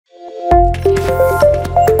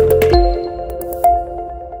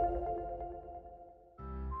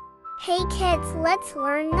let's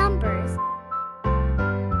learn numbers.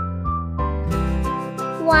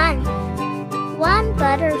 1. One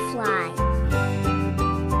butterfly.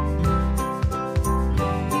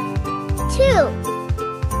 2.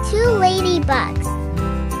 Two ladybugs.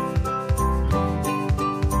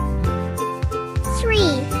 3.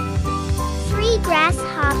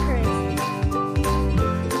 Grasshoppers.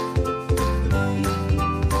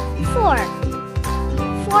 4.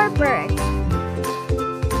 Birds.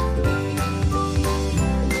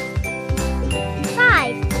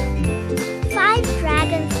 5.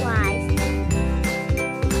 Dragonflies.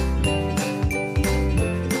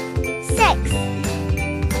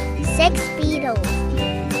 6. Beetles.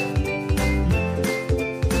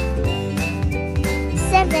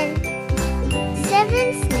 7.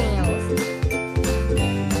 Snails.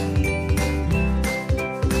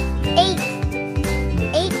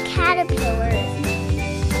 8. Caterpillars.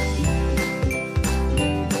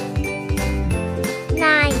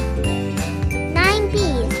 9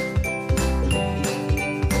 bees.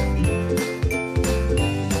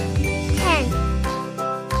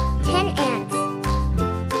 10 ants.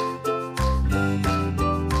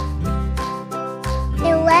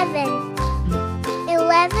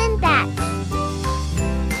 11 bats.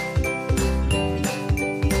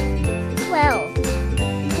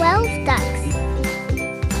 12 ducks.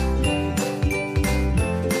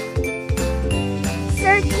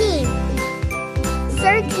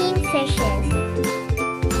 13 fishes.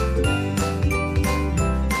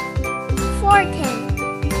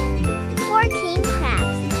 14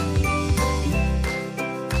 crabs.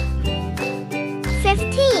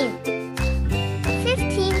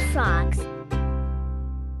 15 frogs.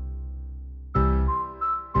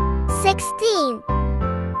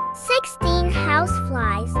 16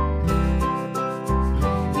 houseflies.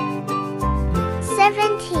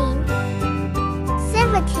 17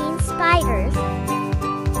 spiders.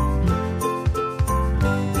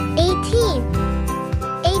 18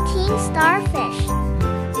 starfish.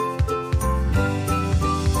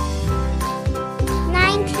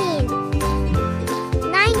 19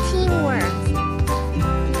 worms.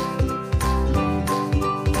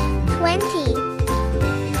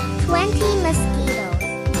 20 mosquitoes.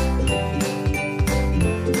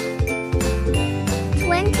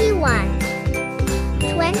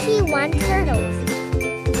 21 turtles.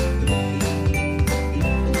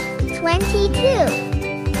 22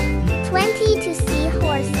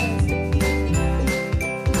 seahorses.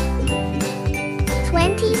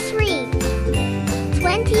 23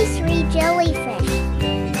 jellyfish.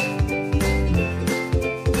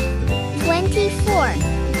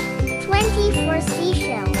 24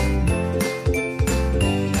 seashells.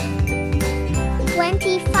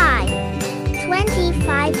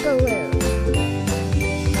 25 balloons.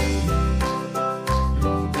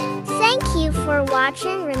 Thank you for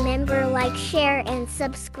watching. Remember, like, share, and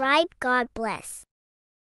subscribe. God bless.